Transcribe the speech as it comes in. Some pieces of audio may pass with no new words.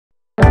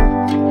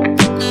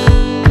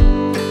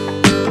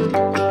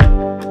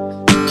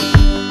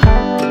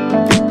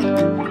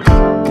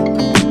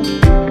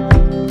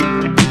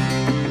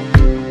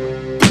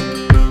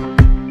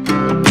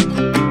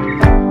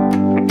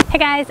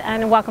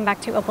welcome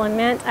back to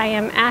Opal&Mint. I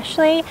am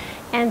Ashley,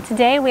 and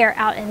today we are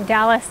out in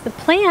Dallas. The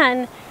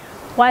plan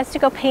was to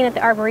go paint at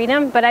the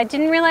Arboretum, but I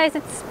didn't realize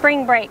it's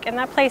spring break and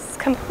that place is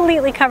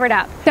completely covered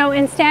up. So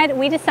instead,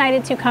 we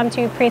decided to come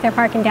to Prather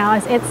Park in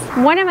Dallas. It's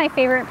one of my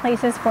favorite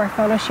places for a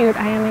photo shoot.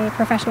 I am a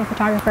professional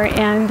photographer,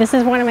 and this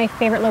is one of my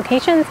favorite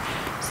locations.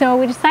 So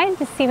we decided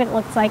to see what it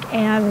looks like,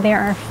 and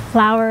there are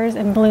flowers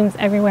and blooms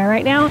everywhere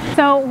right now.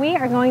 So we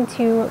are going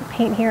to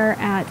paint here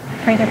at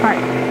Prather Park.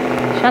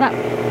 Shut up.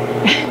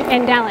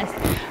 In Dallas.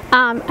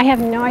 I have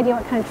no idea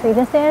what kind of tree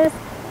this is,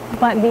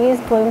 but these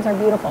blooms are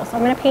beautiful. So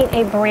I'm going to paint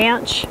a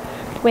branch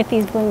with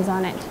these blooms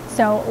on it.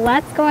 So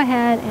let's go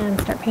ahead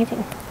and start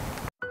painting.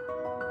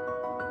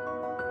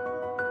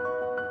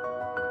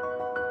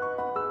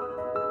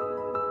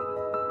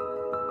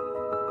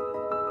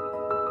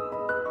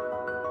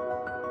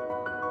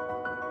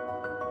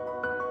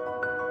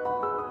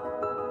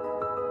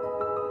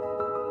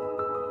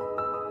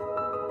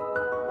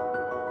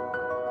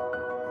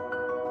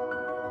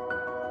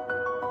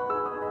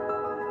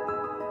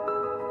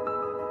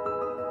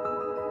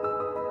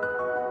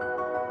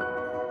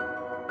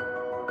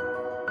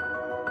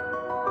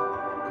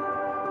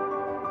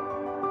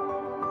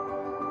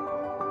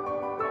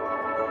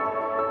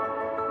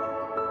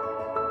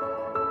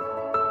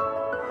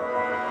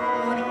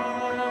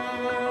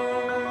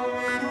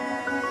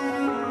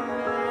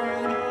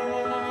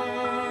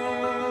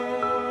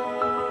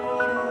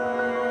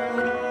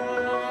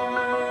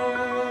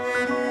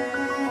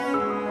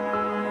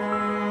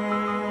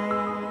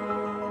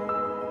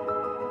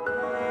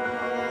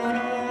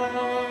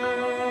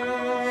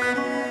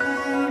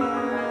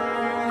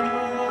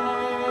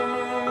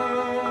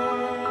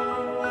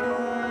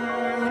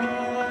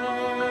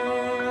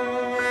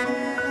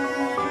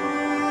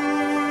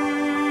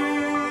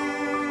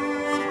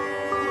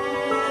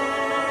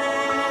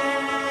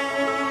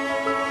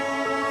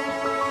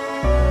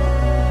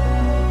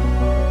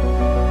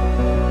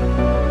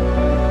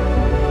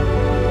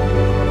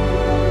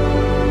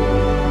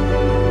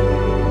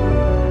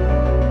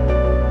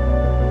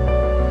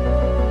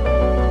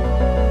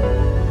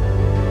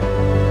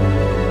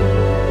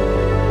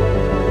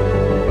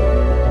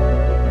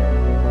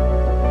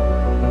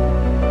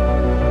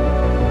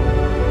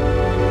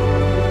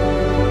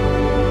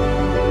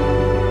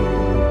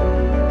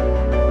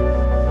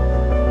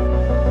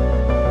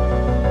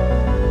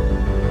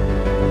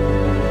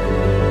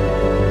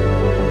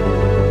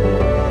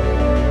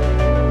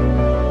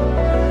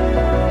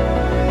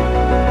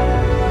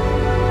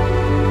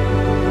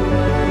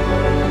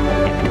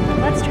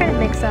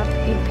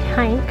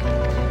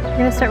 I'm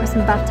going to start with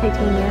some buff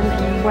titanium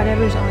and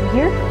whatever's on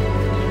here.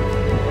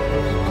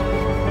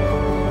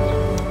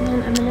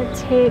 And I'm going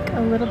to take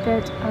a little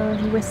bit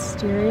of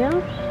wisteria.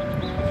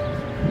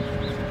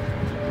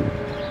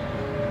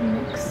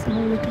 Mix a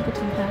little bit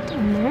of that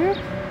in there.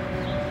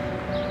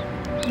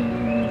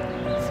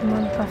 And some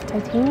more buff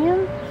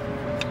titanium,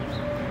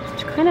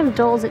 which kind of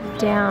dulls it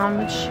down,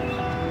 which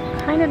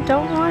I kind of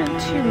don't want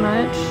it too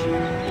much.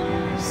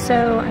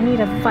 So I need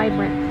a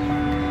vibrant.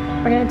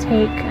 We're going to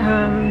take,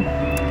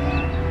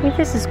 I think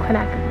this is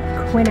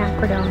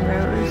quinacridone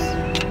rose.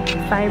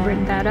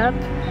 Vibrant that up.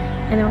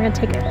 And then we're going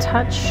to take a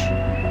touch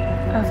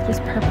of this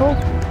purple.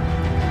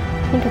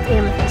 I think it's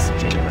amethyst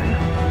genuine.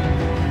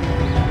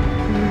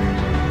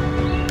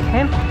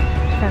 Okay.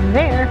 From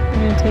there, I'm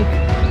going to take a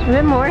little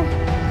bit more.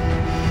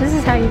 This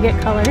is how you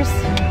get colors.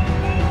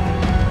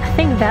 I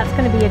think that's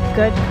going to be a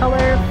good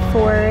color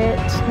for it.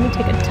 Let me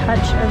take a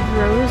touch of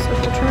rose of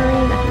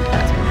ultramarine. I think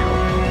that's going to help.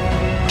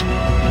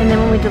 And then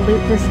when we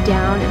dilute this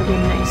down, it'll be a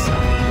nice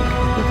soft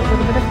pink with a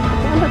little bit of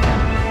purple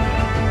undertone.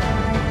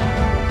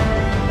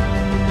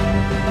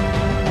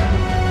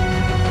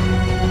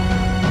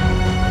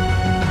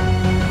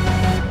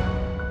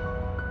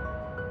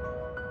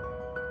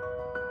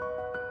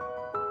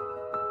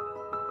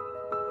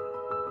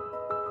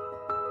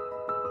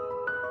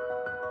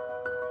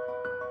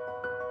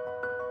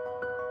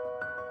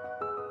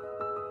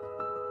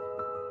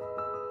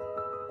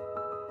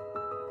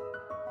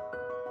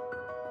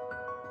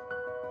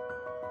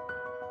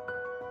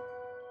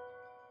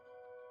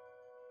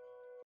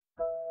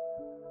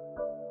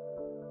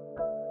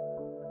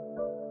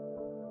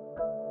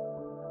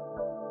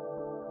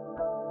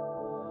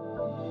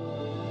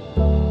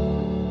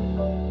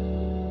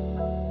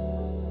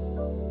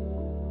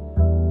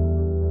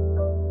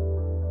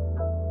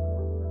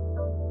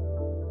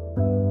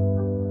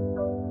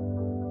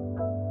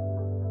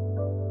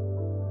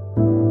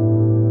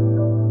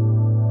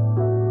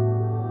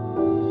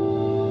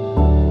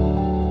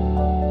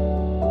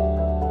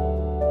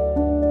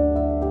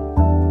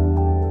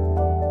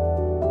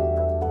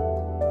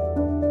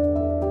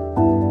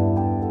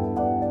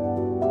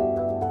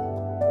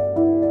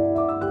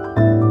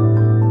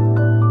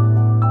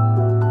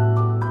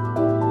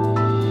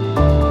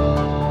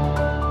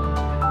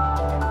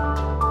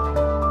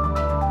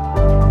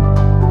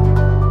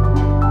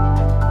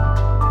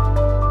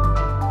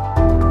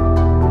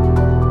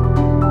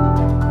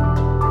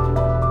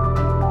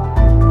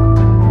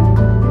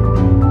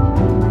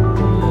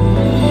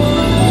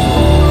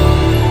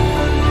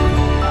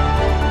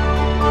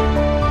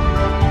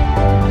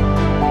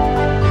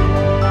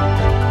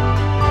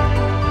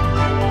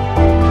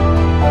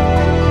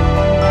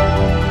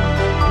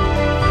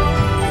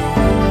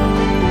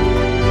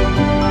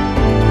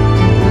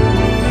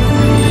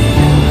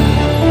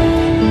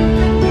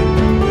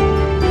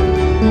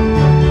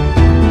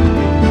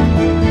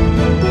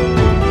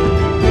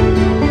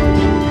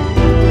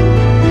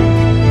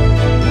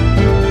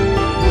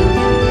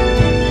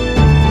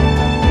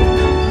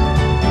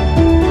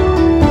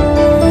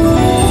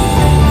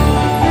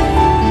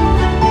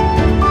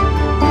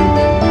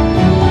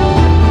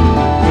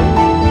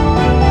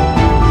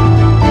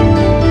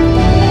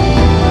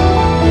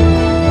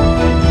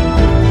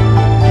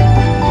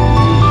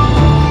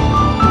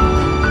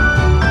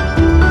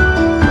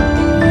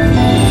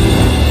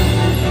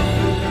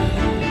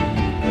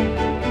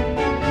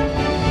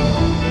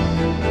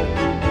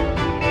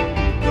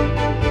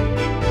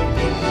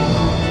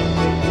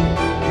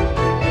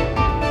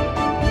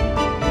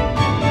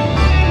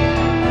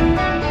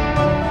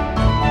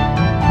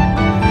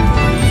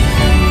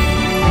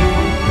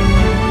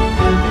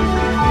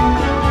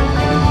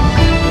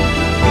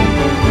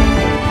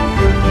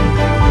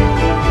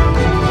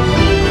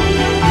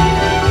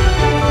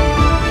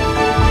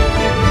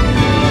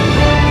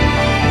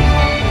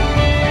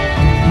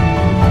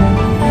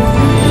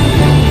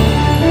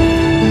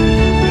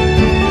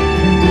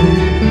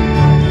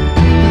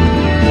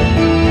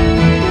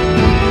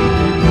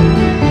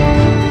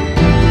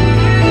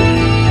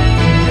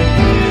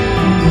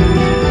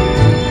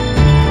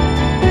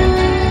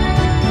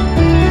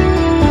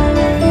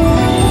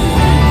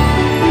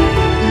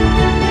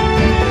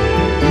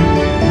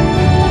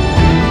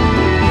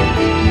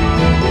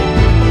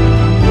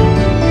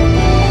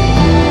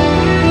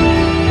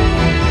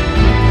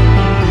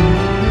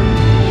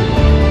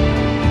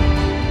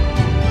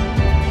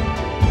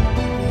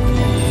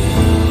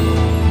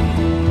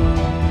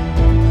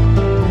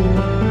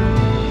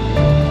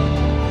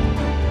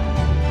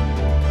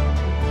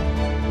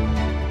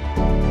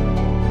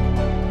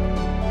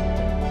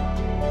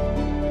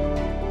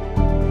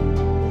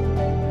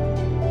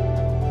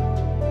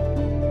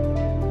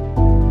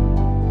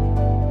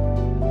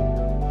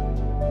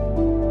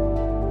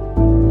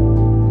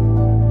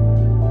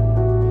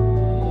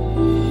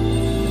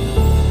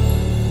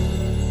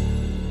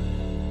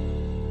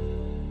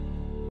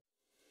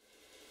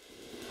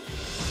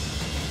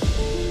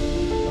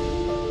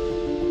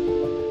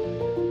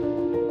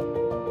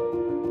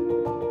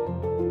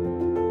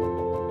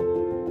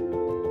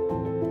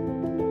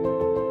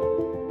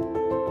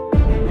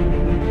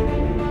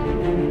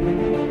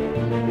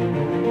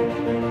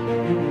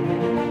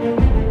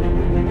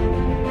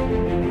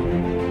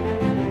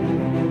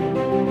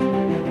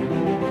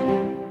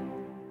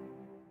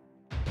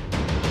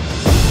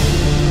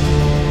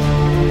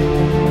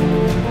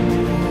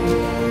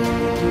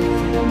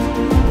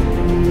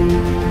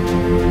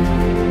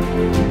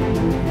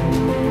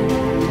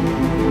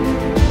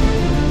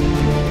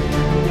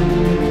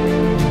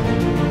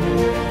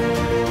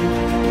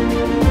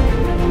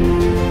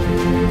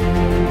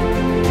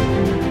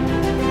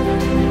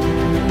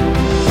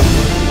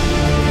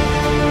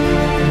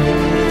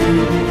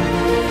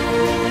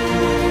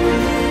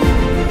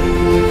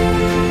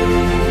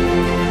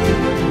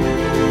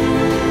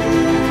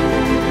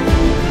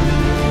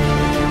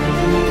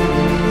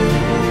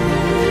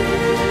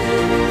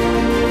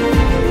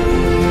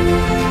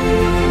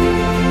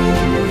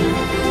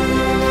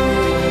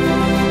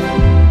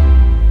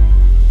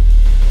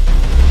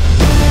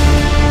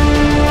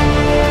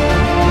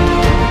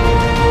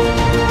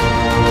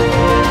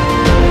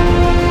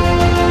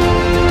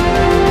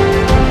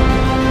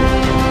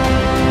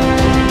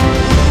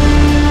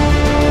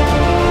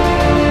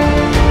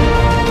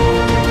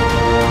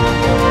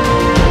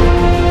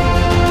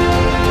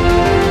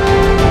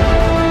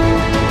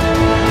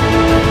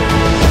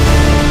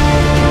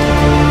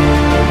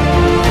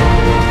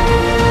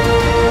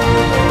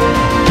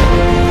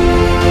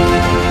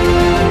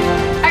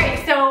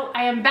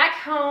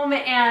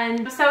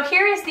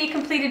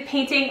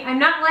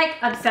 like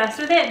obsessed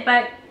with it,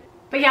 but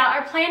yeah,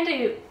 our plan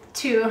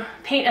to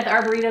paint at the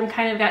Arboretum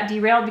kind of got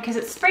derailed because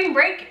it's spring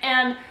break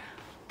and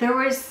there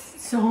was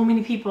so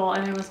many people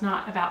and I was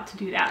not about to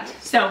do that.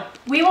 So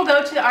we will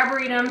go to the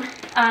Arboretum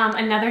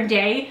another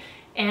day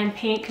and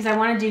paint because I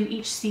want to do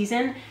each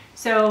season.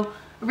 So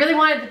I really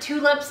wanted the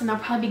tulips and they'll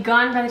probably be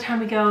gone by the time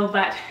we go,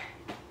 but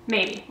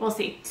maybe, we'll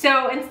see.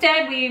 So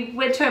instead we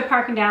went to a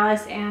park in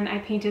Dallas and I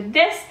painted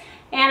this,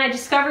 and I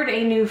discovered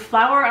a new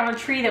flower on a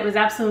tree that was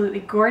absolutely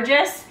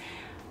gorgeous.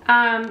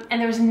 And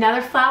there was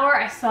another flower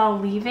I saw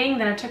leaving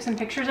that I took some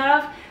pictures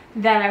of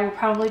that I will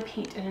probably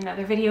paint in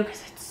another video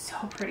because it's so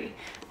pretty.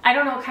 I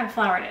don't know what kind of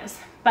flower it is,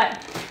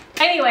 but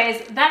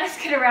anyways, that is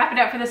gonna wrap it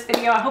up for this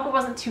video. I hope it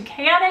wasn't too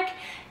chaotic,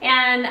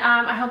 and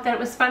I hope that it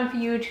was fun for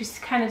you to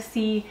kind of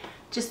see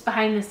just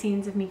behind the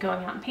scenes of me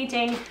going out and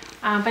painting.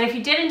 But if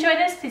you did enjoy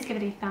this, please give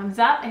it a thumbs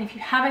up. And if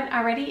you haven't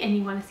already and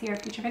you want to see our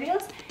future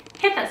videos,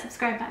 hit that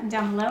subscribe button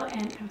down below,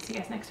 and I will see you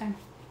guys next time.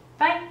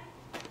 Bye.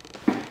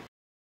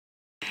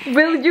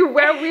 Will you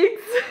wear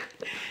wigs?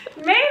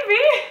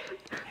 Maybe.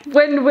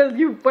 When will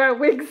you wear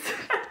wigs?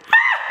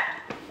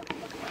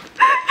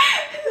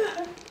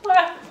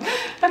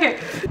 Okay.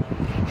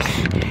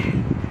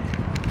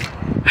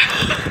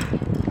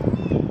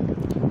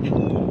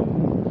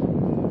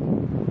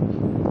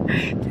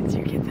 Did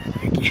you get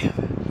that again?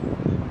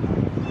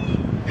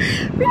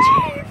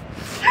 Retrieve!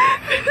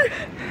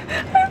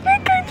 I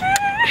think I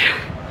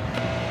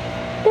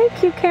did!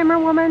 Thank you, camera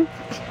woman.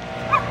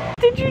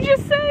 Did you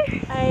just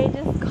say? I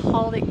just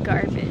called it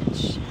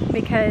garbage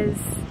because...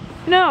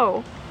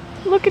 No.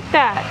 Look at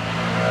that.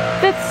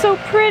 That's so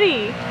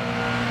pretty.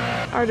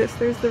 Artist,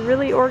 there's the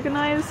really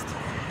organized,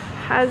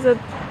 has a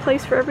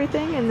place for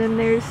everything, and then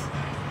there's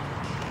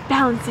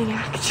balancing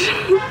act.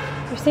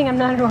 You're saying I'm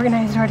not an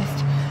organized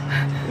artist.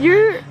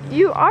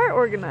 You are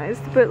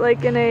organized, but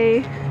like in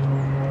a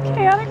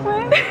Chaotic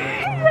way?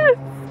 yes,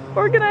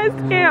 organized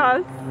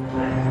chaos.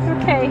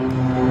 Okay.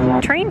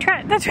 The train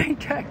tracks.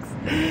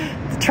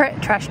 It's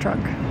trash truck.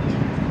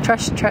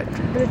 Trash truck.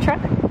 The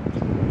truck?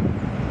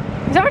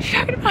 Is that what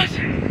you're talking about?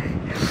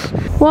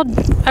 Well,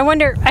 I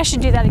wonder, I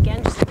should do that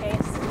again just in case.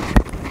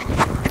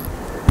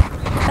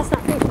 That's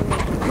not good for me.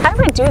 How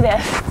do I do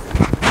this?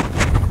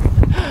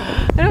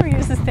 I don't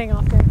use this thing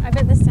often. I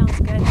bet this sounds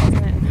good,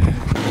 doesn't it?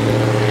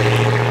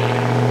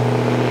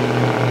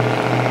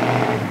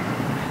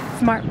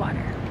 Smart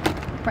water.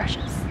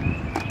 Brushes.